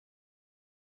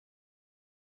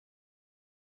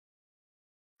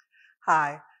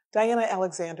Hi, Diana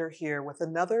Alexander here with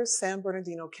another San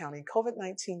Bernardino County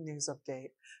COVID-19 news update.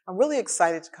 I'm really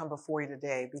excited to come before you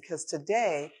today because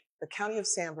today the County of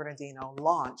San Bernardino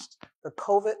launched the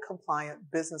COVID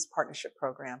Compliant Business Partnership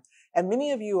Program, and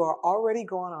many of you are already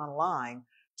going online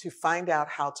to find out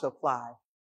how to apply.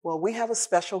 Well, we have a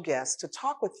special guest to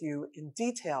talk with you in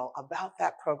detail about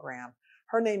that program.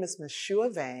 Her name is Ms.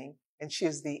 Soua Vang, and she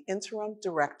is the Interim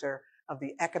Director of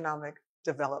the Economic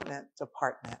Development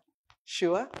Department.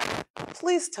 Soua,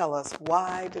 please tell us,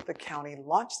 why did the county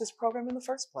launch this program in the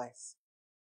first place?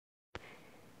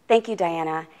 Thank you,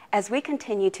 Diana. As we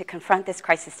continue to confront this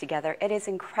crisis together, it is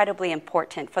incredibly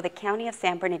important for the County of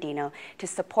San Bernardino to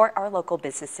support our local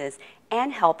businesses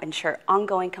and help ensure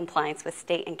ongoing compliance with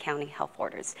state and county health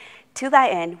orders. To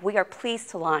that end, we are pleased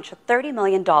to launch a $30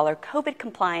 million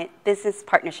COVID-compliant business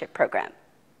partnership program.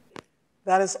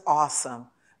 That is awesome.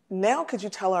 Now, could you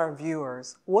tell our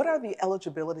viewers, what are the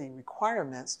eligibility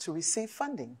requirements to receive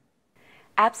funding?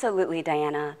 Absolutely,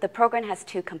 Diana. The program has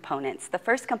two components. The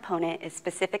first component is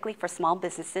specifically for small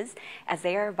businesses, as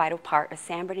they are a vital part of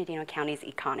San Bernardino County's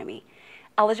economy.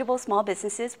 Eligible small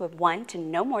businesses with 1 to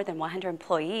no more than 100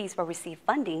 employees will receive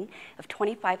funding of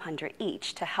 $2,500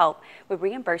 each to help with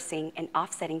reimbursing and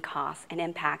offsetting costs and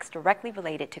impacts directly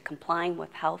related to complying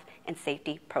with health and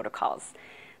safety protocols.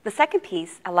 The second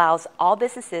piece allows all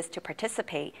businesses to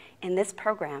participate in this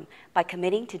program by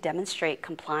committing to demonstrate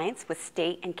compliance with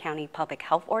state and county public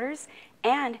health orders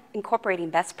and incorporating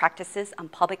best practices on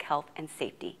public health and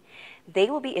safety. They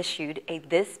will be issued a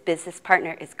 "This Business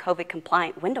Partner is COVID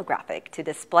Compliant" window graphic to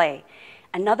display.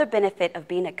 Another benefit of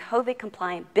being a COVID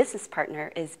compliant business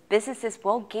partner is businesses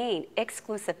will gain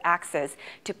exclusive access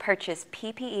to purchase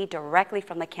PPE directly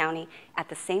from the county at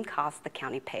the same cost the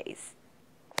county pays.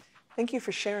 Thank you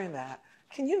for sharing that.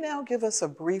 Can you now give us a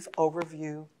brief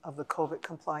overview of the COVID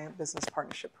Compliant Business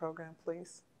Partnership Program,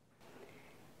 please?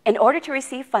 In order to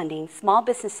receive funding, small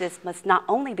businesses must not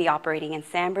only be operating in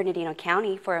San Bernardino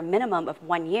County for a minimum of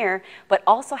 1 year, but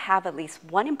also have at least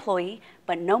 1 employee,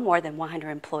 but no more than 100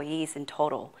 employees in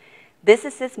total.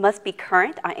 Businesses must be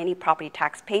current on any property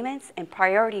tax payments, and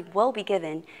priority will be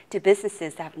given to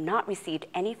businesses that have not received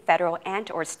any federal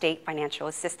and/or state financial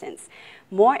assistance.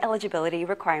 More eligibility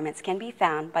requirements can be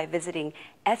found by visiting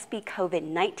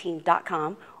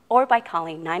sbcovid19.com or by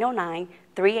calling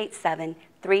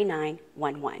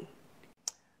 909-387-3911.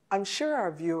 I'm sure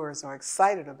our viewers are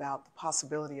excited about the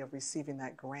possibility of receiving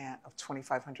that grant of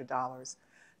 $2,500.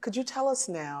 Could you tell us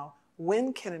now,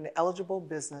 when can an eligible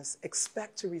business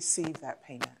expect to receive that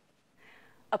payment?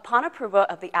 Upon approval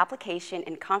of the application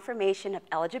and confirmation of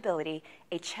eligibility,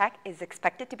 a check is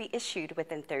expected to be issued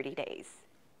within 30 days.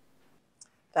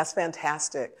 That's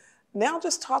fantastic. Now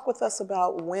just talk with us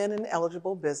about when an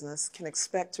eligible business can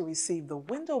expect to receive the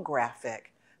window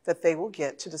graphic that they will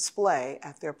get to display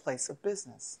at their place of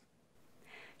business.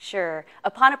 Sure.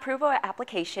 Upon approval of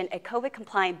application, a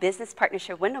COVID-compliant business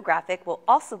partnership window graphic will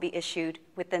also be issued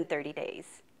within 30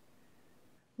 days.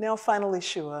 Now finally,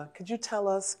 Soua, could you tell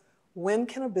us, when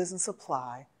can a business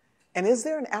apply, and is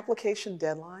there an application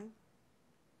deadline?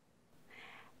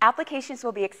 Applications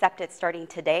will be accepted starting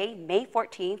today, May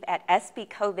 14th at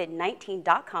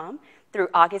sbcovid19.com through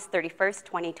August 31st,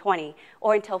 2020,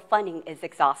 or until funding is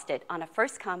exhausted on a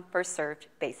first-come, first-served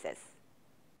basis.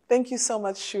 Thank you so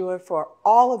much, Soua, for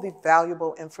all of the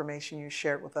valuable information you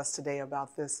shared with us today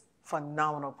about this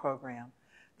phenomenal program.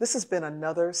 This has been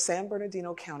another San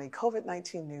Bernardino County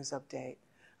COVID-19 news update.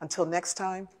 Until next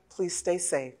time, please stay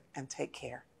safe and take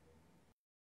care.